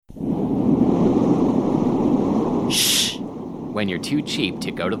when you're too cheap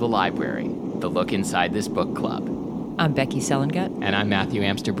to go to the library. The look inside this book club. I'm Becky Sellengut. And I'm Matthew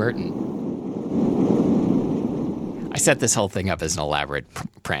Amster Burton. I set this whole thing up as an elaborate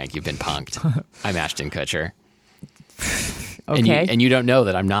prank. You've been punked. I'm Ashton Kutcher. Okay. And you don't know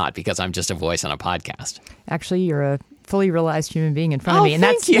that I'm not, because I'm just a voice on a podcast. Actually, you're a fully realized human being in front of me. And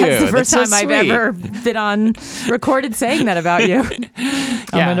thank that's you. the first That's so time I've sweet. ever been on recorded saying that about you.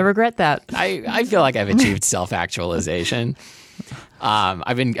 I'm going to regret that. I feel like I've achieved self-actualization.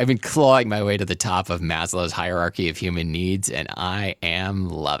 I've been clawing my way to the top of Maslow's hierarchy of human needs, and I am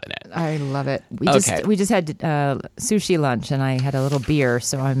loving it. I love it. We Okay. just had sushi lunch, and I had a little beer,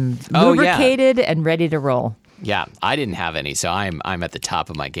 so I'm Oh, yeah. lubricated and ready to roll. Yeah, I didn't have any, so I'm at the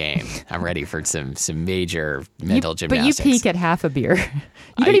top of my game. I'm ready for some major mental gymnastics. But you peak at half a beer.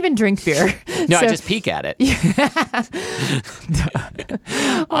 You don't even drink beer. No, So I just peek at it.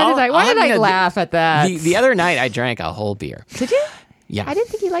 why did I laugh at that? The other night, I drank a whole beer. Did you? Yeah, I didn't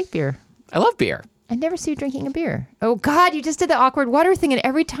think you liked beer. I love beer. I never see you drinking a beer. Oh God, you just did the awkward water thing, and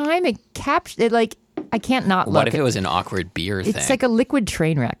every time it I can't not look. What if it was an awkward beer thing? It's like a liquid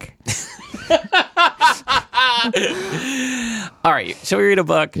train wreck. All right, shall we read a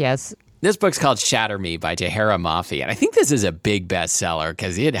book? Yes. This book's called Shatter Me by Tahira Mafi, and I think this is a big bestseller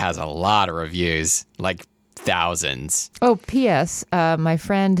because it has a lot of reviews, like thousands. Oh, P.S. My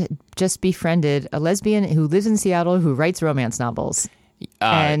friend just befriended a lesbian who lives in Seattle who writes romance novels.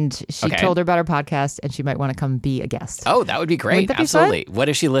 And she okay. told her about our podcast, and she might want to come be a guest. Oh, that would be great. Wouldn't that be Absolutely. What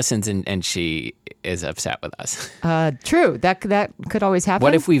if she listens and she is upset with us? True. That could always happen.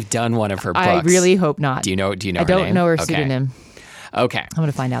 What if we've done one of her books? I really hope not. Do you know I her don't name? know her Okay. pseudonym. Okay. I'm going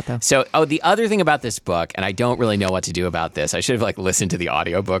to find out, though. So, the other thing about this book, and I don't really know what to do about this, I should have listened to the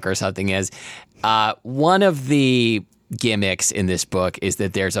audiobook or something, is one of the gimmicks in this book is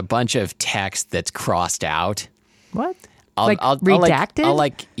that there's a bunch of text that's crossed out. What? I'll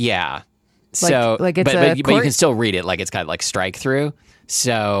redacted? yeah. So, like it's but you court- can still read it, like it's got strike through.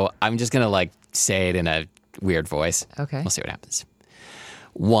 So I'm just gonna say it in a weird voice. Okay. We'll see what happens.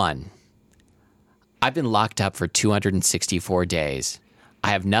 1. I've been locked up for 264 days. I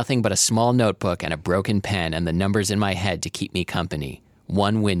have nothing but a small notebook and a broken pen and the numbers in my head to keep me company.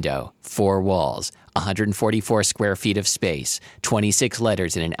 1 window, 4 walls, 144 square feet of space, 26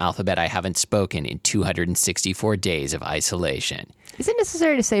 letters in an alphabet I haven't spoken in 264 days of isolation. Is it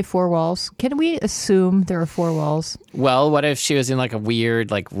necessary to say 4 walls? Can we assume there are 4 walls? Well, what if she was in a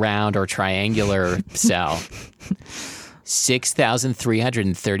weird, round or triangular cell?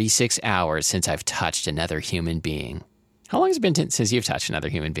 6,336 hours since I've touched another human being. How long has it been since you've touched another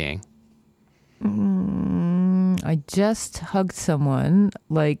human being? I just hugged someone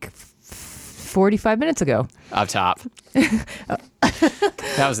 45 minutes ago. Up top. That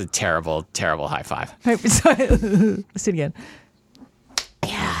was a terrible, terrible high five. Let's do it again.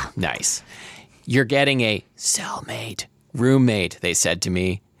 Yeah. Nice. You're getting a cellmate, roommate, they said to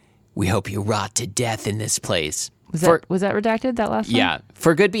me. We hope you rot to death in this place. Was that redacted, that last one? Yeah.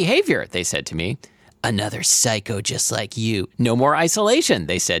 For good behavior, they said to me. Another psycho just like you. No more isolation,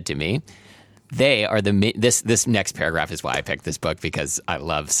 they said to me. They are this next paragraph is why I picked this book, because I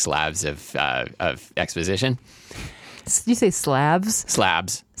love slabs of exposition. You say slabs?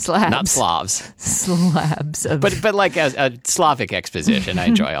 Slabs. Slabs. Not Slavs. Slabs. But like a Slavic exposition I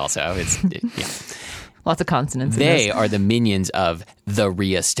enjoy also. Yeah. Lots of consonants. They are the minions of the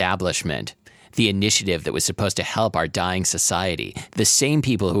reestablishment, the initiative that was supposed to help our dying society. The same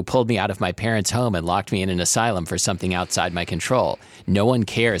people who pulled me out of my parents' home and locked me in an asylum for something outside my control. No one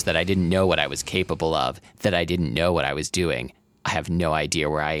cares that I didn't know what I was capable of, that I didn't know what I was doing. I have no idea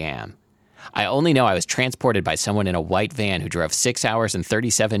where I am. I only know I was transported by someone in a white van who drove 6 hours and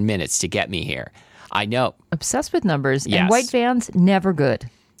 37 minutes to get me here. I know. Obsessed with numbers. Yes. And white vans, never good.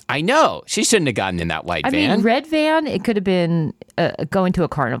 I know. She shouldn't have gotten in that white van. I mean, red van, it could have been going to a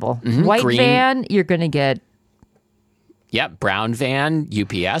carnival. Mm-hmm. White Green. van, you're going to get... Yep. Brown van,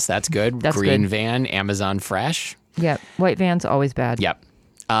 UPS. That's good. That's Green good. van, Amazon Fresh. Yep. White van's always bad. Yep.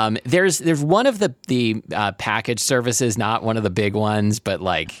 There's one of the package services, not one of the big ones, but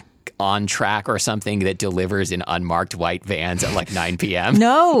On Track or something that delivers in unmarked white vans at 9 p.m.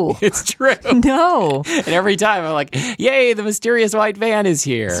 No. It's true. No. And every time I'm like, yay, the mysterious white van is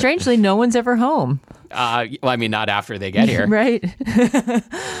here. Strangely, no one's ever home. Well, I mean, not after they get here. Right.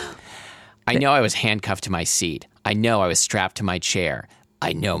 I know I was handcuffed to my seat. I know I was strapped to my chair.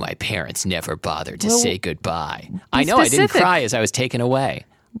 I know my parents never bothered to say goodbye. I know I didn't specific. cry as I was taken away.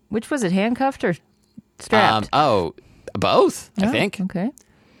 Which was it, handcuffed or strapped? Both, I Oh, think. Okay.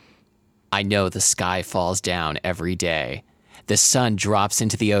 I know the sky falls down every day, The sun drops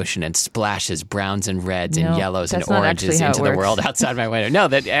into the ocean and splashes browns and reds and No, yellows and that's not oranges actually how it into the works. world outside my window. No,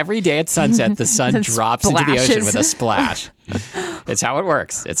 that every day at sunset, the sun It drops into the ocean splashes. with a splash. It's how it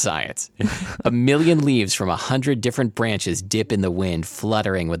works. It's science. 1 million leaves from 100 different branches dip in the wind,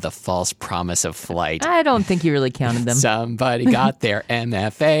 fluttering with the false promise of flight. I don't think you really counted them. Somebody got their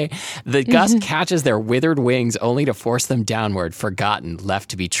MFA. The gust catches their withered wings only to force them downward, forgotten, left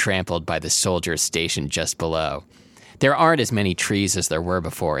to be trampled by the soldiers stationed just below. There aren't as many trees as there were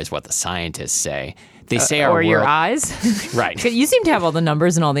before, is what the scientists say. They say our or world, your eyes. right? You seem to have all the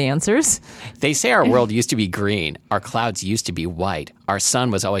numbers and all the answers. They say our world used to be green, our clouds used to be white, our sun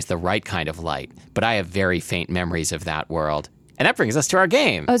was always the right kind of light, but I have very faint memories of that world. And that brings us to our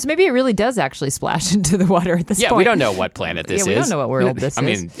game. Oh, so maybe it really does actually splash into the water at this Yeah, point. we don't know what planet this is. Yeah, we don't know what world this I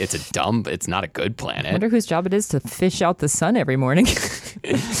is. mean, it's not a good I planet. wonder whose job it is to fish out the sun every morning.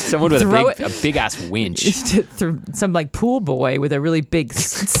 Someone with Throw a big ass winch. Some like pool boy with a really big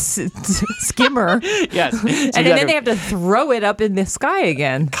skimmer. Yes. And then they have to throw it up in the sky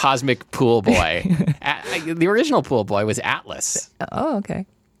again. Cosmic pool boy. The original pool boy was Atlas. Oh, okay.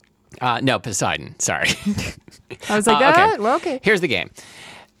 No, Poseidon. Sorry. I was like, okay. Well, okay. Here's the game.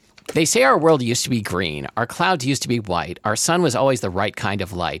 They say our world used to be green, our clouds used to be white, our sun was always the right kind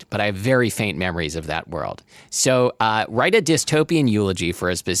of light, but I have very faint memories of that world. So write a dystopian eulogy for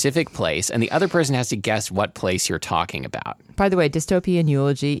a specific place, and the other person has to guess what place you're talking about. By the way, Dystopian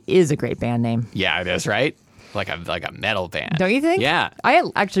Eulogy is a great band name. Yeah, it is, right? Like a metal band. Don't you think? Yeah. I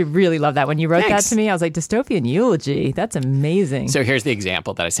actually really love that. When you wrote Thanks. that to me, I was like, Dystopian Eulogy. That's amazing. So here's the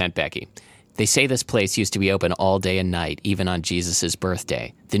example that I sent Becky. They say this place used to be open all day and night, even on Jesus'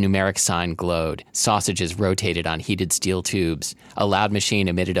 birthday. The numeric sign glowed. Sausages rotated on heated steel tubes. A loud machine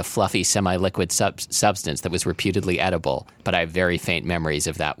emitted a fluffy, semi-liquid substance that was reputedly edible. But I have very faint memories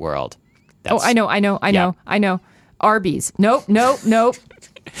of that world. I know. Arby's. Nope.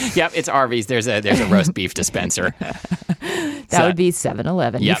 Yep, it's Arby's. There's a roast beef dispenser. That would be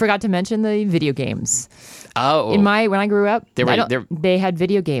 7-Eleven. You Yep. forgot to mention the video games. Oh. When I grew up, They're- they had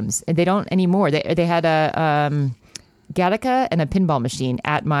video games, and they don't anymore. They had a Gattaca and a pinball machine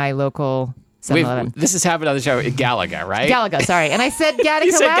at my local 7-Eleven. This has happened on the show, Galaga, right? Galaga, sorry. And I said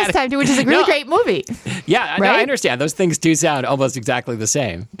Gattaca said last Gattaca. time, too, which is a really No. great movie. Yeah, no, Right? I understand. Those things do sound almost exactly the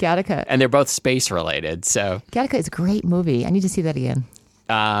same. Gattaca. And they're both space related, so... Gattaca is a great movie. I need to see that again.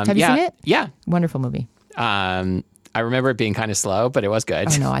 Have you seen it? Yeah. Wonderful movie. I remember it being kind of slow, but it was good.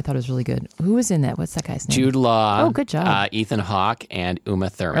 Oh, no, I thought it was really good. Who was in that? What's that guy's name? Jude Law. Oh, good job. Ethan Hawke and Uma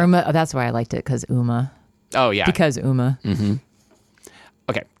Thurman. Uma. Oh, that's why I liked it, because Uma. Oh, yeah. Because Uma.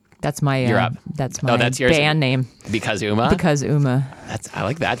 Okay. That's my You're up. That's my that's yours? band name. Because Uma? Because Uma. I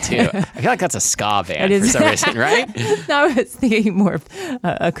like that, too. I feel like that's a ska band It for is. some reason, right? No, I was thinking more of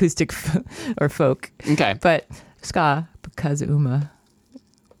acoustic or folk. Okay. But ska, because Uma.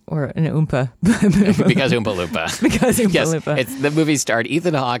 Or an Oompa. Because Oompa Loompa. Because Oompa Yes, Loompa. the movie starred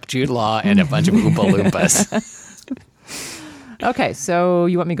Ethan Hawke, Jude Law, and a bunch of Oompa Loompas. Okay, so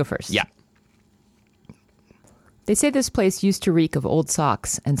you want me to go first? Yeah. They say this place used to reek of old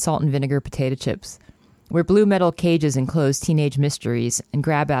socks and salt and vinegar potato chips, where blue metal cages enclosed teenage mysteries and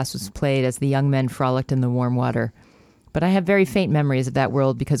grab ass was played as the young men frolicked in the warm water. But I have very faint memories of that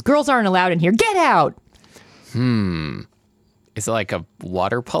world because girls aren't allowed in here. Get out! Is it like a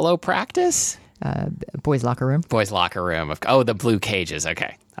water polo practice? Boys' locker room. Boys' locker room. Oh, the blue cages.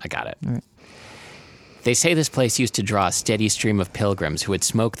 Okay, I got it. All right. They say this place used to draw a steady stream of pilgrims who would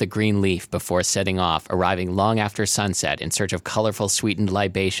smoke the green leaf before setting off, arriving long after sunset in search of colorful sweetened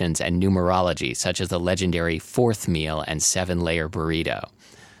libations and numerology, such as the legendary fourth meal and 7-layer burrito.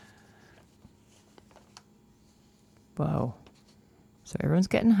 Whoa. So everyone's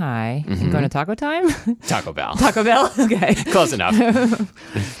getting high and going to Taco Time? Taco Bell. Taco Bell? Okay. Close enough.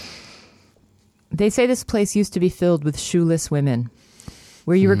 They say this place used to be filled with shoeless women,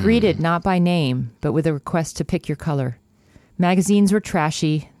 where you were greeted not by name, but with a request to pick your color. Magazines were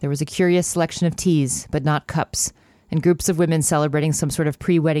trashy. There was a curious selection of teas, but not cups, and groups of women celebrating some sort of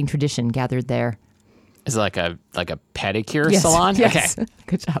pre-wedding tradition gathered there. Is it like a pedicure Yes, salon? yes. Okay.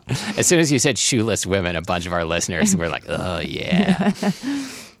 Good job. As soon as you said shoeless women, a bunch of our listeners were like, oh, yeah.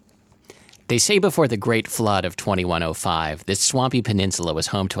 They say before the Great Flood of 2105, this swampy peninsula was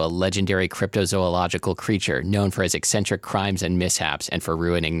home to a legendary cryptozoological creature known for his eccentric crimes and mishaps and for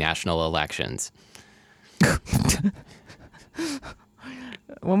ruining national elections.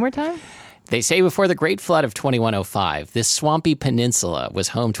 One more time? They say before the Great Flood of 2105, this swampy peninsula was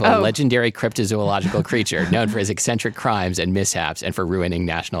home to a legendary cryptozoological creature known for his eccentric crimes and mishaps and for ruining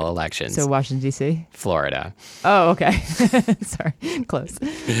national elections. So Washington, D.C.? Florida. Oh, okay. Sorry. Close.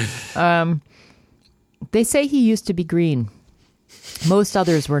 They say he used to be green, Most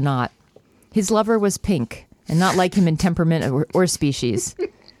others were not. His lover was pink, and not like him in temperament or species.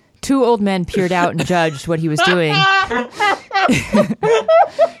 Two old men peered out and judged what he was doing.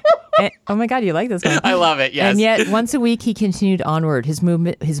 Oh my God, you like this one? I love it, yes. And yet, once a week, he continued onward, his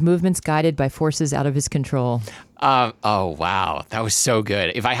movements guided by forces out of his control. Oh wow, that was so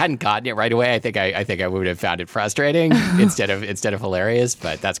good. If I hadn't gotten it right away, I think I would have found it frustrating instead of hilarious.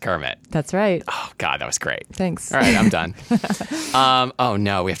 But that's Kermit. That's right. Oh God, that was great. Thanks. All right, I'm done. Oh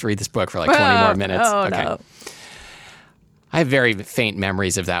no, we have to read this book for like 20 more minutes. Oh, okay. no. I have very faint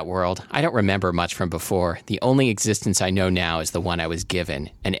memories of that world. I don't remember much from before. The only existence I know now is the one I was given,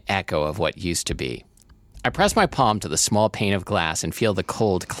 an echo of what used to be. I press my palm to the small pane of glass and feel the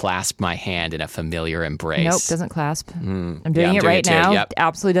cold clasp my hand in a familiar embrace. Nope, doesn't clasp. I'm doing I'm it doing right it too, now. yep.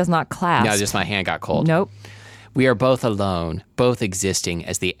 Absolutely does not clasp. No, just my hand got cold. Nope. We are both alone, both existing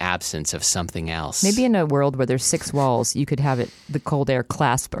as the absence of something else. Maybe in a world where there's 6 walls, you could have the cold air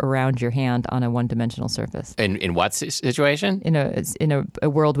clasp around your hand on a one-dimensional surface. In what situation? In a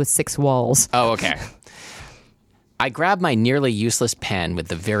world with 6 walls. Oh, okay. I grab my nearly useless pen with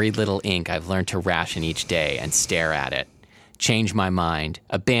the very little ink I've learned to ration each day and stare at it. Change my mind.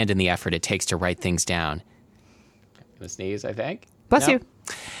 Abandon the effort it takes to write things down. I'm gonna sneeze, I think. Bless No? you.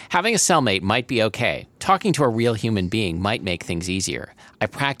 Having a cellmate might be okay. Talking to a real human being might make things easier. I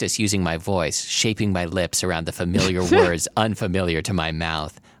practice using my voice, shaping my lips around the familiar words unfamiliar to my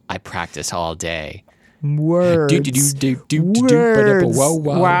mouth. I practice all day. Words. Words.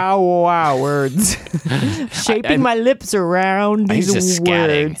 Wow, words. Shaping my lips around these just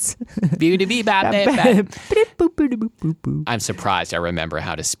words. I'm surprised I remember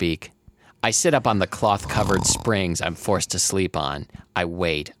how to speak. I sit up on the cloth-covered springs I'm forced to sleep on. I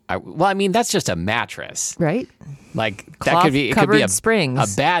wait. That's just a mattress. Right? Like, that could be Cloth-covered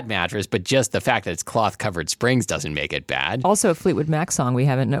springs. a bad mattress, but just the fact that it's cloth-covered springs doesn't make it bad. Also a Fleetwood Mac song we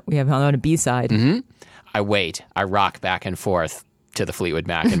have on a B-side. Mm-hmm. I wait. I rock back and forth to the Fleetwood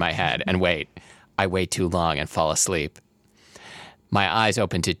Mac in my head and wait. I wait too long and fall asleep. My eyes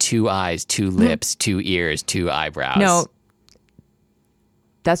open to 2 eyes, 2 lips, 2 ears, 2 eyebrows. No.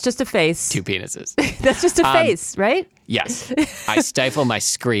 That's just a face. 2 penises. That's just a face, right? Yes. I stifle my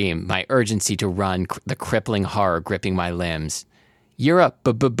scream, my urgency to run, the crippling horror gripping my limbs. You're a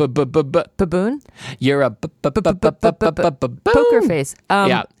Baboon? You're a Poker face.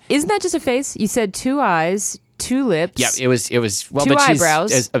 Yeah. Isn't that just a face? You said 2 eyes, 2 lips. Yeah, it was well, 2 but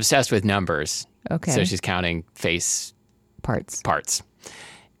eyebrows. she's obsessed with numbers. Okay. So she's counting face Parts.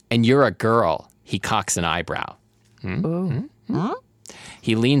 And you're a girl. He cocks an eyebrow.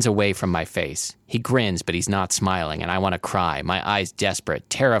 He leans away from my face. He grins, but he's not smiling, and I want to cry, my eyes desperate,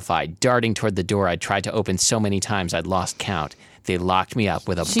 terrified, darting toward the door I'd tried to open so many times I'd lost count. They locked me up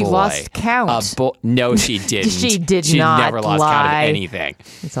with a boy. She lost count. No, she didn't. She did She not never lost count of lie. anything.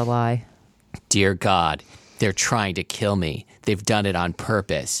 It's a lie. Dear God, they're trying to kill me. They've done it on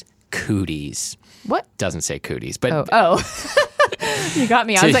purpose. Cooties. What? Doesn't say cooties, but Oh. You got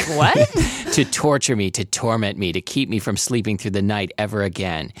me. I was like, what? to torture me, to torment me, to keep me from sleeping through the night ever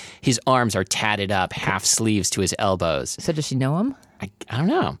again. His arms are tatted up, half sleeves to his elbows. So does she know him? I don't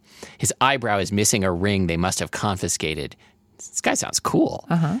know. His eyebrow is missing a ring they must have confiscated. This guy sounds cool.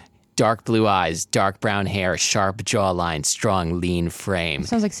 Uh-huh. Dark blue eyes, dark brown hair, sharp jawline, strong, lean frame.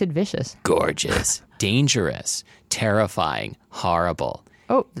 Sounds like Sid Vicious. Gorgeous, dangerous, terrifying, horrible.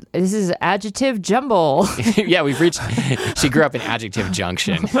 Oh, this is adjective jumble. Yeah, we've reached. She grew up in Adjective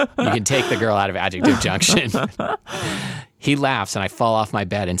Junction. You can take the girl out of Adjective Junction. He laughs, and I fall off my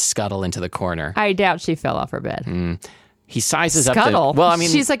bed and scuttle into the corner. I doubt she fell off her bed. He sizes Scuttle. up the. Well, I mean,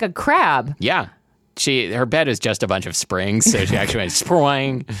 she's like a crab. yeah. Her bed is just a bunch of springs, so she actually went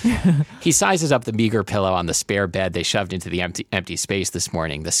sproing. He sizes up the meager pillow on the spare bed they shoved into the empty space this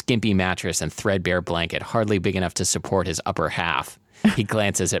morning, the skimpy mattress and threadbare blanket, hardly big enough to support his upper half. He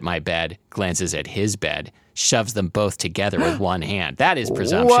glances at my bed, glances at his bed, shoves them both together with one hand. That is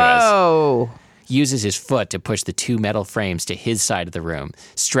presumptuous. Whoa. Uses his foot to push the 2 metal frames to his side of the room.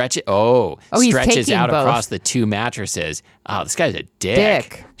 He's Stretches taking out both. across the 2 mattresses. Oh, this guy's a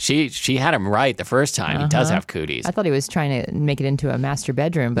dick. She had him right the first time. He does have cooties. I thought he was trying to make it into a master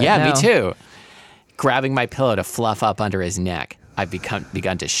bedroom, but Yeah, no. me too. Grabbing my pillow to fluff up under his neck, I've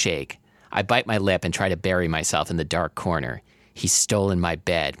begun to shake. I bite my lip and try to bury myself in the dark corner. He's stolen my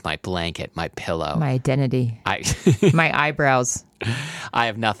bed, my blanket, my pillow. My identity. My eyebrows. I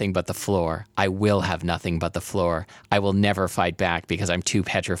have nothing but the floor. I will have nothing but the floor. I will never fight back because I'm too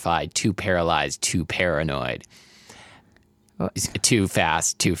petrified, too paralyzed, too paranoid. Too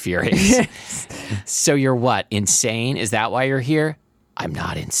fast, too furious. So you're what, insane? Is that why you're here? I'm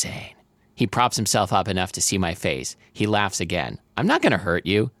not insane. He props himself up enough to see my face. He laughs again. I'm not going to hurt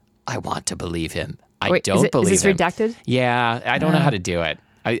you. I want to believe him. I don't believe is this him. redacted? Yeah, I don't know how to do it.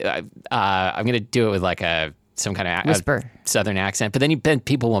 I'm going to do it with like some kind of whisper, southern accent, but then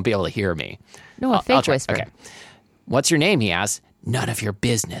people won't be able to hear me. No, a fake whisper. Okay. What's your name? He asks. None of your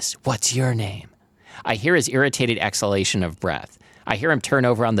business. What's your name? I hear his irritated exhalation of breath. I hear him turn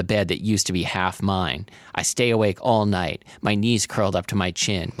over on the bed that used to be half mine. I stay awake all night, my knees curled up to my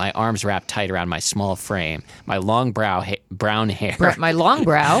chin, my arms wrapped tight around my small frame, my long brown hair. My long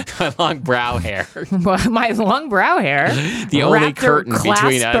brow? My long brow hair. My long brow hair. The only curtain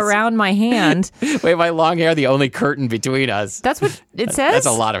between us. Around my hand. Wait, my long hair, the only curtain between us. That's what it says? That's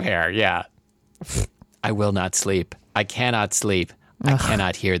a lot of hair, yeah. I will not sleep. I cannot sleep. I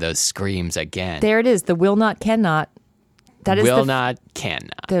cannot hear those screams again. There it is. The will not, cannot. That is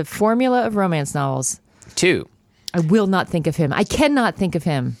cannot. The formula of romance novels. 2. I will not think of him. I cannot think of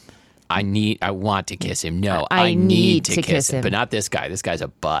him. I want to kiss him. No, I need to kiss him. But not this guy. This guy's a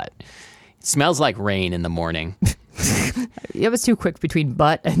butt. It smells like rain in the morning. It was too quick between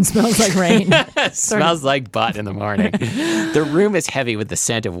butt and smells like rain. Smells like butt in the morning. The room is heavy with the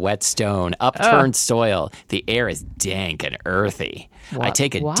scent of wet stone, upturned soil. The air is dank and earthy. I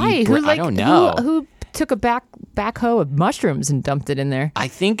take a deep breath. I don't know. Who took a backhoe of mushrooms and dumped it in there? I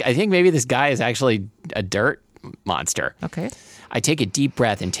think maybe this guy is actually a dirt monster. Okay. I take a deep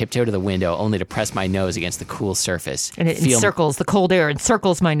breath and tiptoe to the window, only to press my nose against the cool surface. And it encircles the cold air,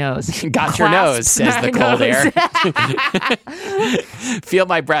 encircles my nose. Got your nose, says the cold air. Feel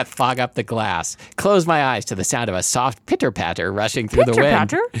my breath fog up the glass. Close my eyes to the sound of a soft pitter-patter rushing through the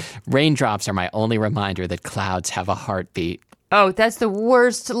wind. Pitter-patter? Raindrops are my only reminder that clouds have a heartbeat. Oh, that's the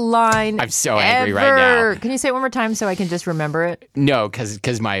worst line I'm so angry right now. Can you say it one more time so I can just remember it? No,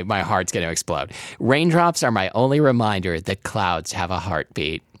 because my heart's going to explode. Raindrops are my only reminder that clouds have a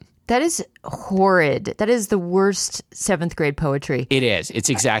heartbeat. That is horrid. That is the worst 7th grade poetry. It is. It's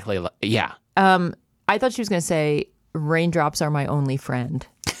exactly, yeah. I thought she was going to say, raindrops are my only friend.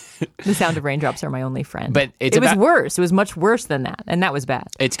 The sound of raindrops are my only friend. But it was worse. It was much worse than that. And that was bad.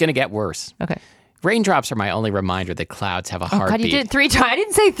 It's going to get worse. Okay. Raindrops are my only reminder that clouds have a heartbeat. God, you did it 3 times. I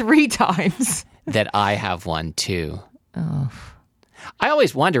didn't say 3 times. That I have one too. Oh. I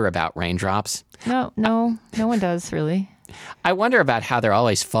always wonder about raindrops. No one does really. I wonder about how they're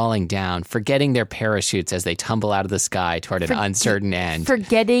always falling down, forgetting their parachutes as they tumble out of the sky toward an uncertain end.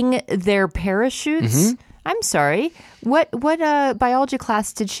 Forgetting their parachutes? Mm-hmm. I'm sorry. What biology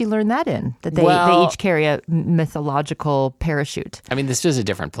class did she learn that in? That they each carry a mythological parachute. I mean, this is a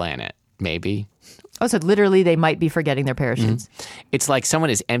different planet, maybe. Oh, so literally they might be forgetting their parachutes. Mm-hmm. It's like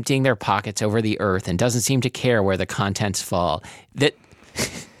someone is emptying their pockets over the earth and doesn't seem to care where the contents fall.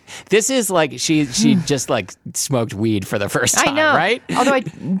 This is like she just like smoked weed for the first time, I know. Right? Although I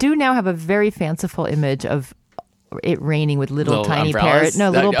do now have a very fanciful image of it raining with little tiny parachutes.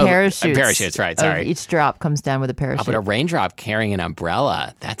 Parachutes, right, sorry. Each drop comes down with a parachute. But a raindrop carrying an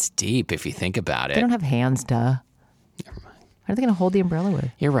umbrella, that's deep if you think about it. They don't have hands, duh. Never mind. What are they going to hold the umbrella with?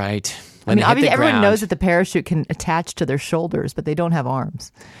 You're right. Obviously everyone knows that the parachute can attach to their shoulders, but they don't have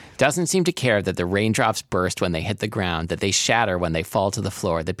arms. Doesn't seem to care that the raindrops burst when they hit the ground, that they shatter when they fall to the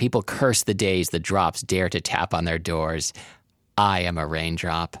floor, that people curse the days the drops dare to tap on their doors. I am a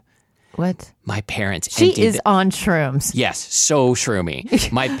raindrop. What? My parents She is on shrooms. Yes, so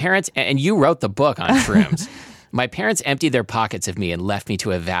shroomy. My parents, and you wrote the book on shrooms. My parents emptied their pockets of me and left me to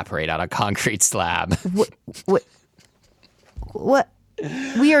evaporate on a concrete slab. What?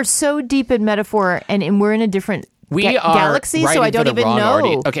 We are so deep in metaphor, and we're in a different galaxy, so I don't even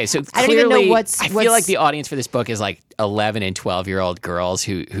know. Okay, so clearly, I don't even know what's. I feel like the audience for this book is like 11 and 12-year-old girls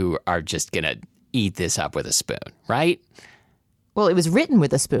who are just going to eat this up with a spoon, right? Well, it was written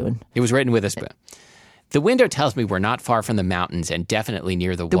with a spoon. It was written with a spoon. The window tells me we're not far from the mountains and definitely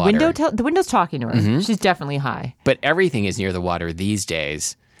near the water. The window's talking to her. Mm-hmm. She's definitely high. But everything is near the water these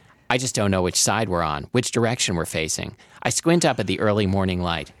days. I just don't know which side we're on, which direction we're facing. I squint up at the early morning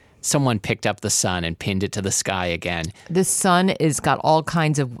light. Someone picked up the sun and pinned it to the sky again. The sun has got all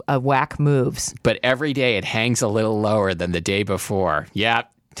kinds of whack moves. But every day it hangs a little lower than the day before.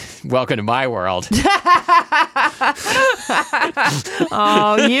 Yep. Welcome to my world.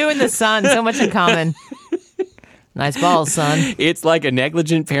 Oh, you and the sun, so much in common. Nice balls, son. It's like a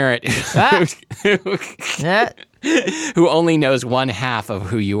negligent parent who only knows one half of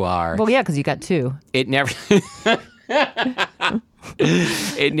who you are. Well, yeah, because you got 2. It never...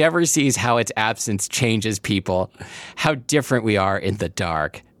 It never sees how its absence changes people, how different we are in the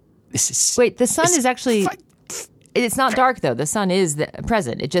dark. Wait, the sun is actually... It's not dark, though. The sun is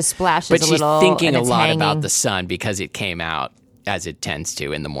present. It just splashes a little. But she's thinking a lot hanging. about the sun because it came out, as it tends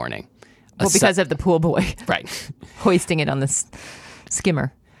to, in the morning. Well, because of the pool boy Right. hoisting it on the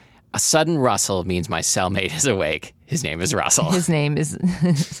skimmer. A sudden rustle means my cellmate is awake. His name is Russell. His name is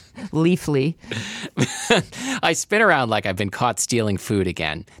Leafly. I spin around like I've been caught stealing food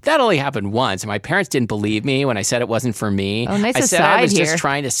again. That only happened once, and my parents didn't believe me when I said it wasn't for me. Oh, nice I said I aside was here. just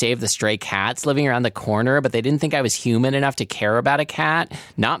trying to save the stray cats living around the corner, but they didn't think I was human enough to care about a cat.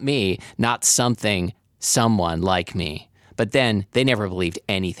 Not me, not someone like me. But then they never believed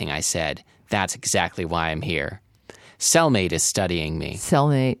anything I said. That's exactly why I'm here. Cellmate is studying me.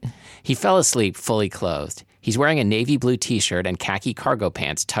 Cellmate. He fell asleep fully clothed. He's wearing a navy blue t-shirt and khaki cargo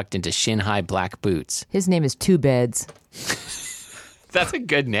pants tucked into shin-high black boots. His name is Two Beds. That's a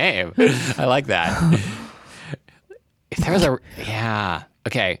good name. I like that. If there was yeah.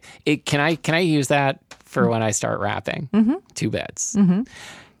 Okay. Can I use that for when I start rapping? Mm-hmm. Two Beds. Mm-hmm.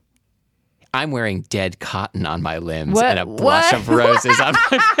 I'm wearing dead cotton on my limbs and a blush of roses on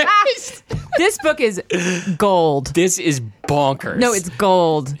my face. This book is gold. This is bonkers. No, it's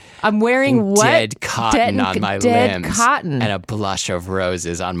gold. I'm wearing what? Dead cotton on my dead limbs. Cotton. And a blush of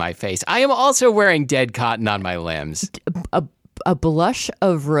roses on my face. I am also wearing dead cotton on my limbs. A blush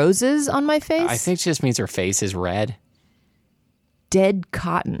of roses on my face? I think it just means her face is red. Dead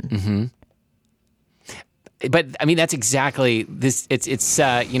cotton. Mm-hmm. But I mean, that's exactly this. It's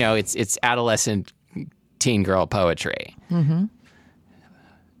adolescent teen girl poetry. Mm-hmm.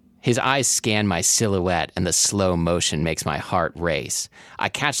 His eyes scan my silhouette, and the slow motion makes my heart race. I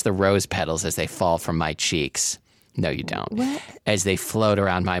catch the rose petals as they fall from my cheeks. No, you don't. What? As they float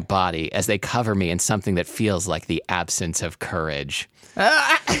around my body, as they cover me in something that feels like the absence of courage.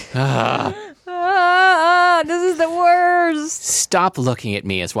 This is the worst. Stop looking at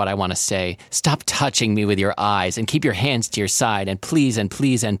me is what I want to say. Stop touching me with your eyes and keep your hands to your side and please and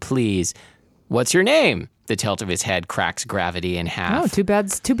please and please. What's your name? The tilt of his head cracks gravity in half. Oh,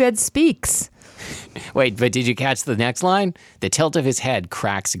 Two Beds speaks. Wait, but did you catch the next line? The tilt of his head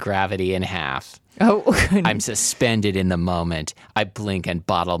cracks gravity in half. Oh, I'm suspended in the moment. I blink and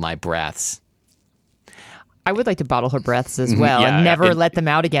bottle my breaths. I would like to bottle her breaths as well and never let them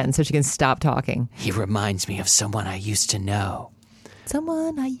out again so she can stop talking. He reminds me of someone I used to know.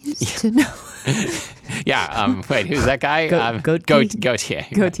 Someone I used to know. Yeah, wait, who's that guy? Gautier.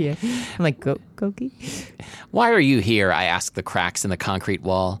 Gautier. I'm like, Goki? Why are you here? I ask the cracks in the concrete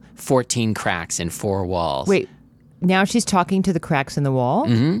wall. 14 cracks in 4 walls. Wait, now she's talking to the cracks in the wall?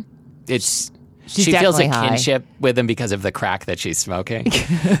 Mm-hmm. She feels a kinship with him because of the crack that she's smoking.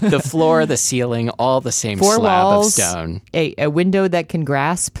 The floor, the ceiling, all the same 4 slab walls, of stone. A window that can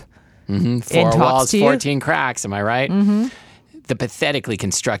grasp. Mm-hmm. 4 walls, 14 cracks. Am I right? Mm-hmm. The pathetically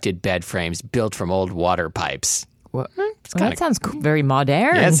constructed bed frames built from old water pipes. Well, that sounds very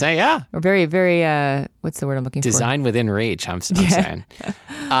modern. Yeah. Or very, very, what's the word I'm looking for? Design within reach, I'm saying.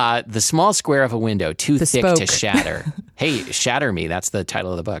 The small square of a window, too thick to shatter. Hey, Shatter Me, that's the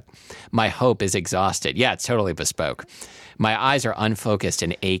title of the book. My hope is exhausted. Yeah, it's totally bespoke. My eyes are unfocused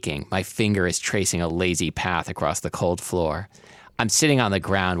and aching. My finger is tracing a lazy path across the cold floor. I'm sitting on the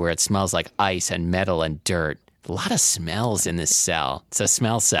ground where it smells like ice and metal and dirt. A lot of smells in this cell. It's a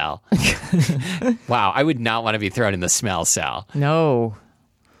smell cell. Wow, I would not want to be thrown in the smell cell. No.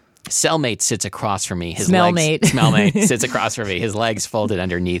 Cellmate sits across from me. Smellmate sits across from me. His legs folded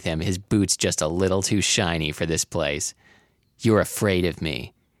underneath him. His boots just a little too shiny for this place. You're afraid of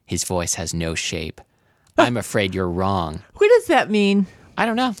me. His voice has no shape. I'm afraid you're wrong. What does that mean? I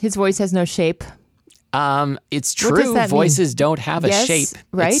don't know. His voice has no shape. It's true. Voices don't have a shape.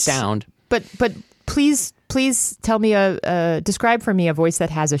 Right? It's sound. But please tell me describe for me a voice that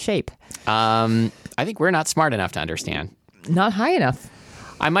has a shape. I think we're not smart enough to understand. Not high enough.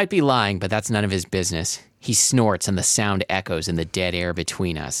 I might be lying, but that's none of his business. He snorts and the sound echoes in the dead air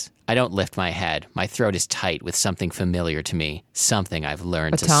between us. I don't lift my head. My throat is tight with something familiar to me. Something I've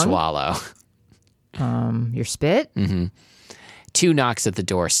learned to swallow. Your spit? Mm-hmm. 2 knocks at the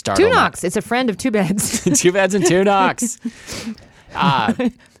door. Startle 2 knocks. It's a friend of 2 beds. 2 beds and 2 knocks.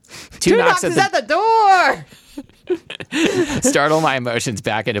 2 knocks is at the door. Startle my emotions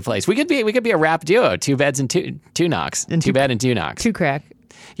back into place. We could be a rap duo. 2 beds and two knocks. And 2 bed and 2 knocks. 2 crack.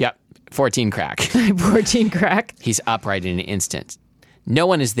 Yep. 14 crack. 14 crack. He's upright in an instant. No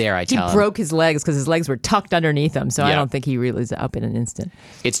one is there, I tell him. He broke his legs because his legs were tucked underneath him, so I don't think he really is up in an instant.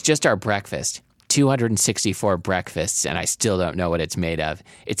 It's just our breakfast. 264 breakfasts, and I still don't know what it's made of.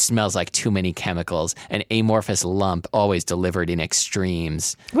 It smells like too many chemicals, an amorphous lump always delivered in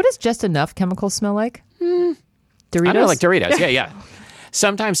extremes. What does just enough chemicals smell like? Doritos? I don't know, like Doritos. Yeah.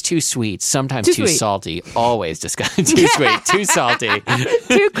 Sometimes too sweet, sometimes Too too sweet. salty. Always disgusting. Too sweet, too salty.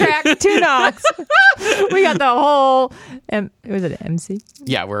 2 cracks, 2 knocks. We got the whole. Was it MC?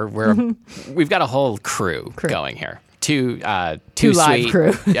 Yeah, we've got a whole crew going here. Too Two live sweet.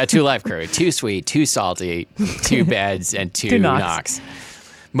 crew. Yeah, 2 live crew. Too sweet, too salty, 2 beds, and 2 knocks. knocks.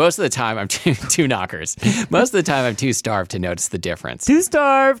 Most of the time, I'm two knockers. Most of the time, I'm too starved to notice the difference. Too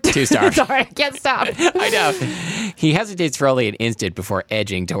starved. Too starved. Sorry, I can't stop. I know. He hesitates for only an instant before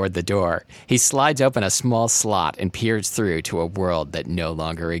edging toward the door. He slides open a small slot and peers through to a world that no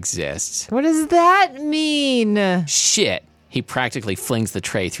longer exists. What does that mean? Shit. He practically flings the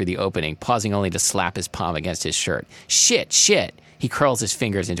tray through the opening, pausing only to slap his palm against his shirt. Shit, shit. He curls his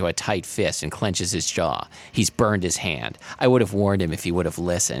fingers into a tight fist and clenches his jaw. He's burned his hand. I would have warned him if he would have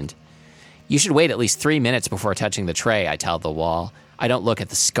listened. You should wait at least 3 minutes before touching the tray, I tell the wall. I don't look at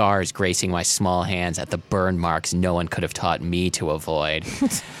the scars gracing my small hands, at the burn marks no one could have taught me to avoid.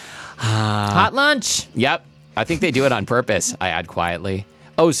 Hot lunch. Yep, I think they do it on purpose, I add quietly.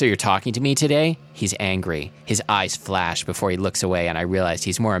 Oh, so you're talking to me today? He's angry. His eyes flash before he looks away, and I realize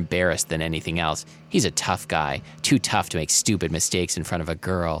he's more embarrassed than anything else. He's a tough guy, too tough to make stupid mistakes in front of a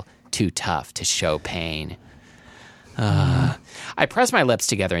girl, too tough to show pain. I press my lips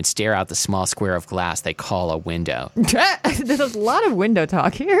together and stare out the small square of glass they call a window. There's a lot of window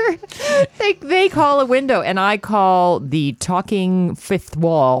talk here. They call a window, and I call the talking fifth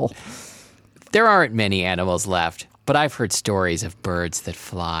wall. There aren't many animals left, but I've heard stories of birds that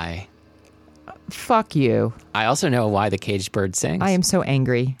fly. Fuck you. I also know why the caged bird sings. I am so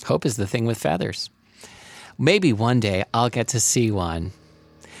angry. Hope is the thing with feathers. Maybe one day I'll get to see one.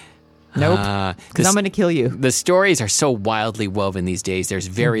 Nope. Because I'm going to kill you. The stories are so wildly woven these days, there's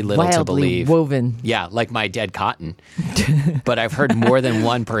very little to believe. Woven. Yeah, like my dead cotton. But I've heard more than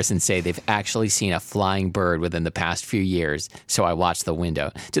one person say they've actually seen a flying bird within the past few years, so I watched the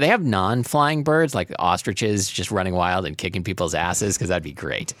window. Do they have non-flying birds, like ostriches just running wild and kicking people's asses? Because that'd be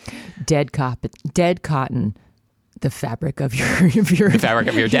great. Dead cotton. The fabric of your The fabric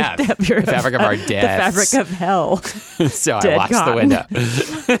of your death. The fabric of our deaths. The fabric of hell. So Dead I watched cotton.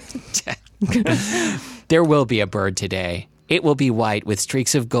 the window. There will be a bird today. It will be white with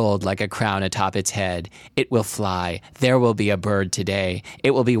streaks of gold like a crown atop its head. It will fly. There will be a bird today.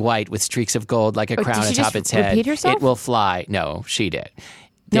 It will be white with streaks of gold like a crown did she atop just its head. repeat herself? It will fly. No, she did.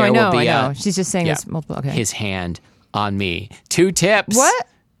 No, There I will be know. She's just saying yeah, this multiple. Okay. His hand on me. 2 tips. What?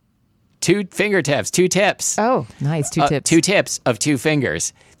 2 fingertips. 2 tips. Oh, nice. 2 tips. 2 tips of 2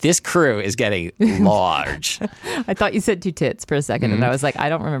 fingers. This crew is getting large. I thought you said 2 tits for a second, and I was like, I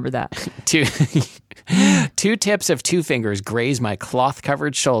don't remember that. 2 tips of 2 fingers graze my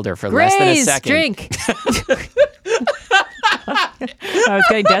cloth-covered shoulder for less than a Graze, second. drink. I was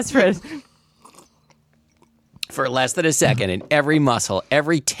getting desperate. For less than a second, and every muscle,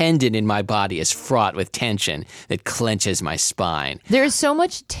 every tendon in my body is fraught with tension that clenches my spine. There is so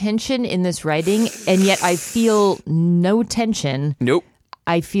much tension in this writing, and yet I feel no tension. Nope.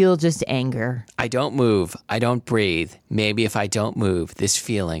 I feel just anger. I don't move. I don't breathe. Maybe if I don't move, this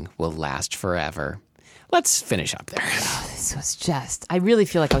feeling will last forever. Let's finish up there. This was just, I really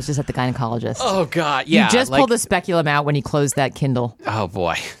feel like I was just at the gynecologist. Oh, God. Yeah. You just pulled the speculum out when you closed that Kindle. Oh,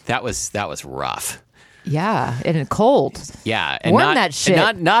 boy. That was rough. Yeah, and it's cold. Yeah. And Warm not, that shit.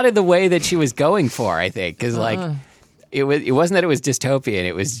 and not in the way that she was going for, I think. Because, it wasn't that it was dystopian.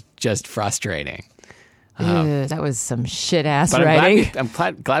 It was just frustrating. Ew, that was some shit ass But writing. I'm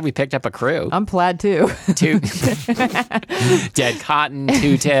glad we picked up a crew. I'm plaid too. 2 dead cotton,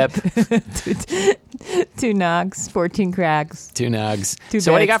 2 tip, 2 knocks, 14 cracks. 2 nugs. 2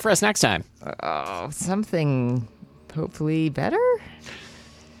 So what do you beds. got for us next time? Oh, something hopefully better.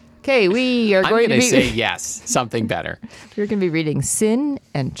 Okay, we are I'm going going to to be say yes, something better. we're going to be reading Sin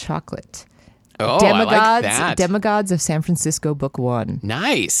and Chocolate. Oh, I like that. Demigods of San Francisco, Book 1,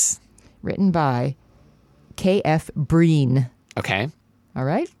 Nice. written by K.F. Breen. Okay. All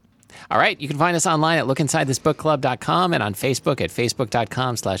right? All right. You can find us online at lookinsidethisbookclub.com and on Facebook at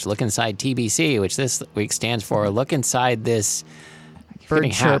facebook.com/lookinsidetbc, which this week stands for Look Inside This Bird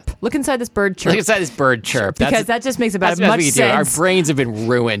Getting chirp. half. Look inside this bird chirp. Look Inside This Bird Chirp. Because that just makes about that's as much what we do. Our sense. brains have been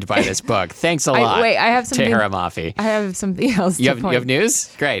ruined by this book. Thanks a lot. Wait, I have something. Tahira Mafi. I have something else You to have point. news?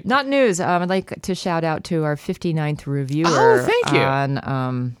 Great. Not news. I'd like to shout out to our 59th reviewer Oh, thank you.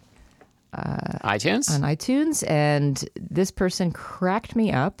 on iTunes? iTunes, and this person cracked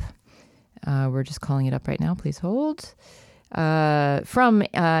me up. We're just calling it up right now. Please hold. From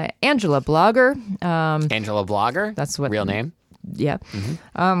Angela Blogger. Angela Blogger? That's what Real name? Yeah.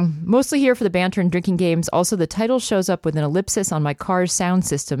 Mostly here for the banter and drinking games. Also, the title shows up with an ellipsis on my car's sound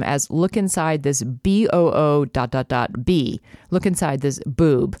system as look inside this BOO ... Look inside this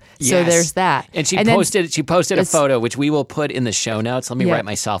boob. Yes. So there's that. And she posted a photo, which we will put in the show notes. Let me write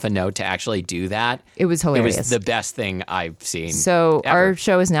myself a note to actually do that. It was hilarious. It was the best thing I've seen. So ever. our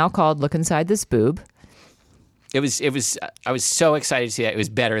show is now called Look Inside This Boob. I was so excited to see that. It was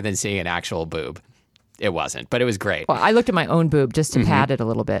better than seeing an actual boob. It wasn't, but it was great. Well, I looked at my own boob just to pad it a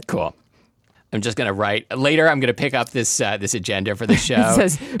little bit. Cool. I'm just going to write later. I'm going to pick up this agenda for the show,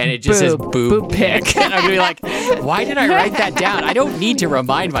 and it just says boob pic. And I'm going to be like, why did I write that down? I don't need to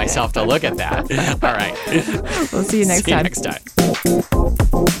remind myself to look at that. All right. We'll see you next time. See you next time.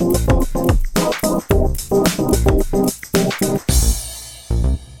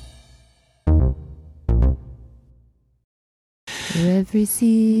 Every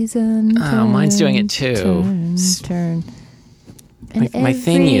season. Mine's doing it too. Turn. And my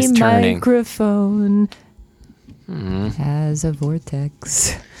thingy is turning. Microphone has a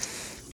vortex.